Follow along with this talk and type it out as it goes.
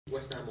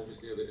West Ham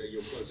obviously are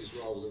your closest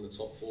rivals in the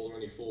top four. They're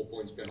only 4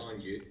 points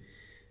behind you.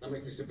 That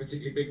makes this a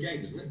particularly big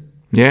game, doesn't it?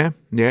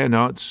 Yeah,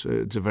 no, it's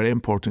a very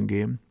important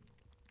game,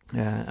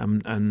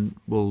 and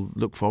we'll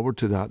look forward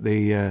to that.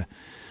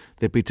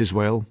 They beat us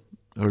well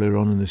earlier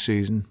on in the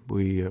season.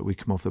 We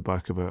come off the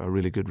back of a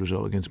really good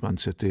result against Man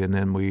City, and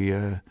then we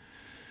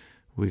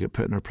get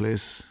put in our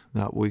place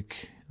that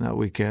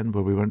weekend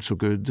where we weren't so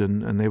good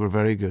and they were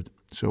very good.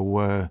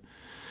 So,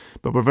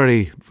 but we're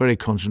very, very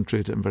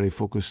concentrated and very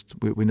focused.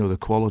 We know the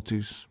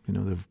qualities.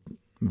 They're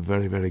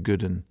very, very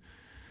good in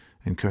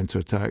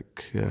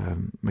counter-attack.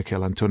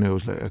 Mikel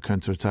Antonio's like a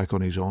counter-attack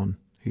on his own.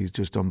 He's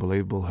just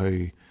unbelievable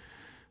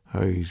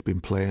how he's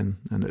been playing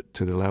and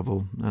to the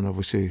level. And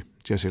obviously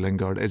Jesse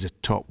Lingard is a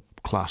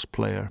top-class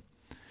player.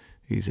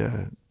 He's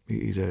a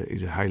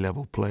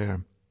high-level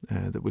player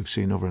that we've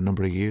seen over a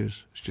number of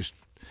years. It's just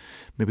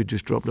maybe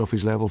just dropped off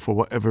his level for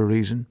whatever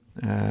reason.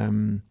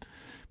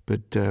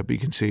 But you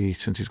can see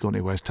since he's gone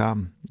to West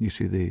Ham, you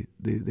see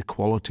the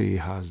quality he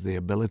has, the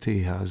ability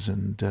he has,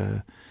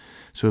 and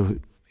so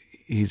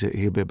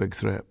he'll be a big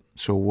threat.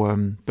 So,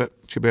 but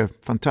it should be a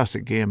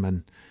fantastic game,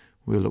 and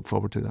we'll look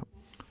forward to that.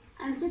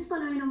 And just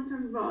following on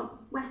from Rob,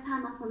 West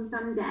Ham up on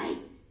Sunday.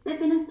 They've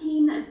been a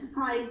team that have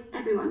surprised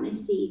everyone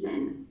this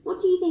season. What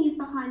do you think is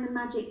behind the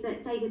magic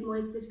that David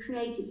Moyes has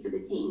created for the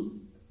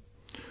team?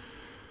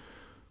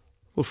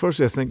 Well,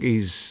 firstly, I think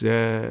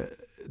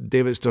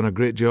David's done a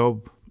great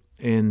job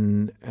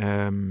in.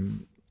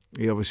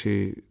 He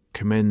obviously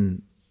come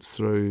in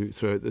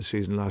throughout the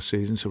season last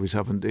season, so he's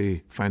having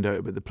to find out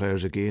about the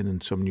players again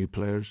and some new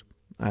players.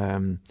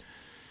 We'll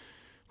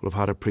have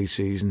had a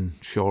pre-season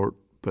short,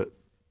 but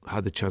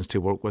had the chance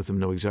to work with him,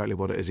 know exactly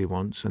what it is he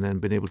wants, and then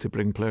been able to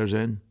bring players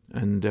in.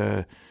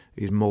 And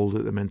he's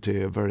moulded them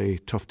into a very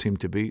tough team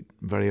to beat,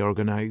 very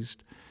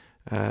organised.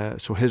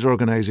 So his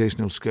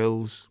organisational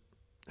skills,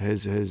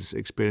 his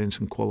experience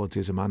and quality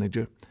as a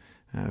manager,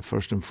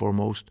 first and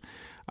foremost.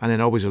 And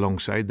then always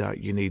alongside that,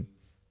 you need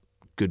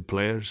good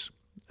players.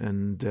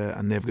 And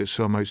they've got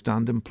some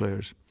outstanding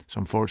players. It's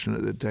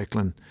unfortunate that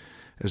Declan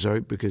is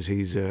out because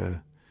he's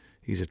a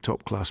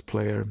top-class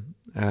player.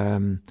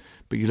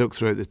 But you look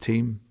throughout the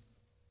team,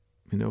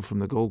 from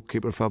the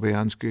goalkeeper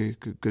Fabianski,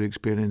 good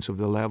experience of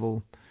the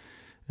level.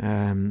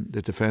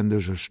 The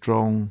defenders are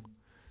strong.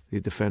 They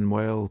defend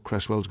well.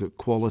 Cresswell's got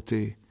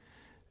quality.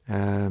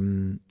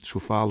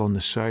 Sofal on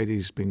the side,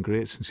 he's been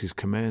great since he's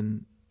come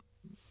in.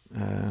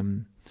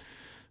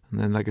 And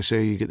then, like I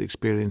say, you get the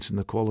experience and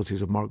the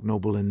qualities of Mark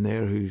Noble in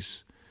there, who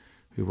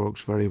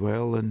works very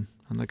well. And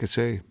like I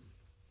say,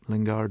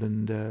 Lingard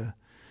and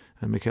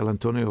Mikel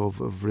Antonio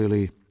have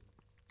really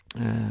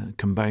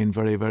combined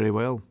very, very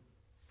well.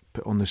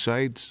 Put on the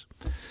sides,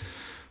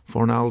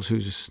 Fornals,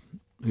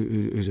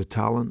 who's a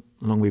talent,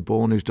 along with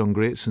Bowen, who's done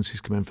great since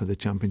he's come in for the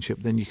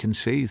Championship. Then you can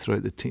see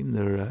throughout the team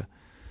they're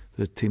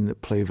a team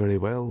that play very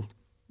well,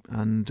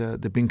 and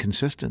they've been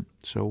consistent.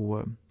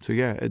 So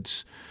yeah,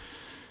 it's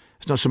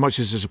not so much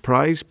as a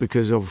surprise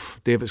because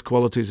of David's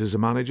qualities as a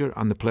manager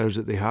and the players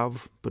that they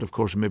have, but of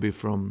course maybe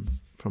from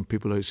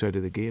people outside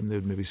of the game they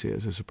would maybe see it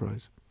as a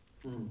surprise.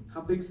 How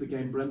big's the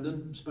game,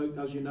 Brendan? Spoke,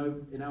 as you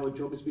know, in our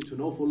job, we speak to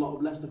an awful lot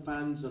of Leicester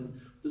fans, and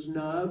there's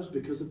nerves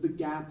because of the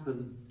gap,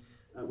 and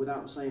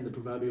without saying the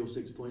proverbial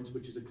 6 points,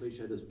 which is a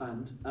cliche that's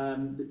banned, a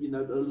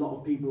lot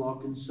of people are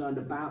concerned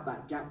about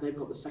that gap. They've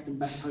got the second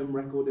best home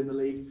record in the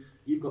league.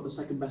 You've got the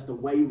second best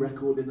away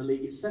record in the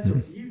league. It's set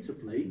up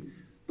beautifully,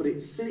 but it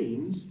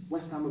seems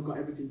West Ham have got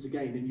everything to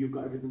gain and you've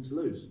got everything to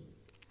lose.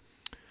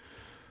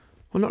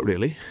 Well, not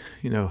really.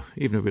 Even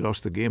if we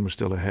lost the game, we're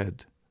still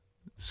ahead.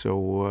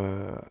 So,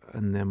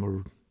 and then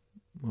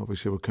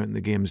we're counting the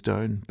games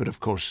down. But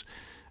of course,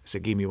 it's a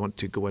game you want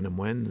to go in and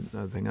win.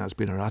 I think that's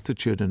been our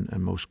attitude in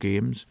most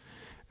games.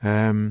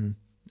 And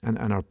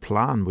our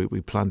plan,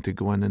 we plan to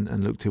go in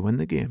and look to win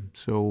the game.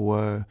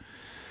 So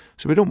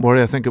we don't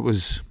worry. I think there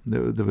was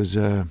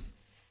a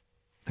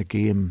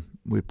game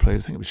we played,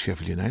 I think it was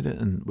Sheffield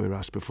United, and we were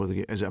asked before the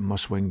game, is it a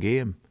must-win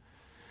game?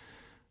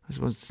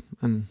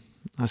 And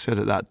I said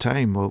at that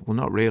time, well,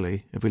 not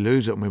really. If we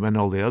lose it and we win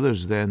all the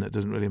others, then it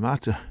doesn't really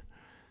matter.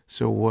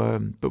 So,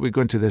 but we go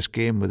into this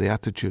game with the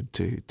attitude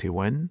to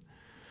win,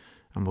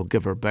 and we'll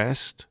give our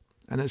best.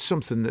 And it's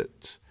something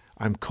that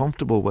I'm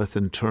comfortable with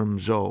in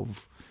terms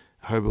of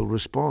how we'll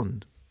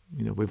respond.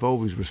 We've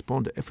always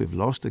responded if we've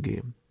lost a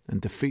game, and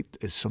defeat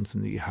is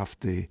something that you have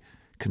to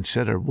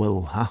consider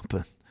will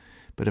happen.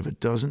 But if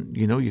it doesn't,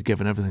 you're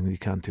giving everything you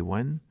can to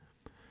win.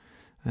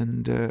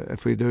 And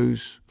if we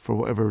lose for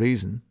whatever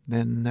reason,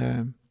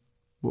 then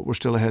we're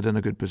still ahead in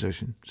a good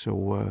position.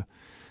 So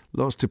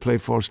lots to play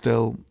for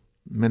still,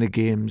 many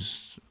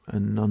games,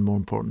 and none more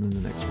important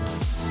than the next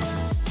one.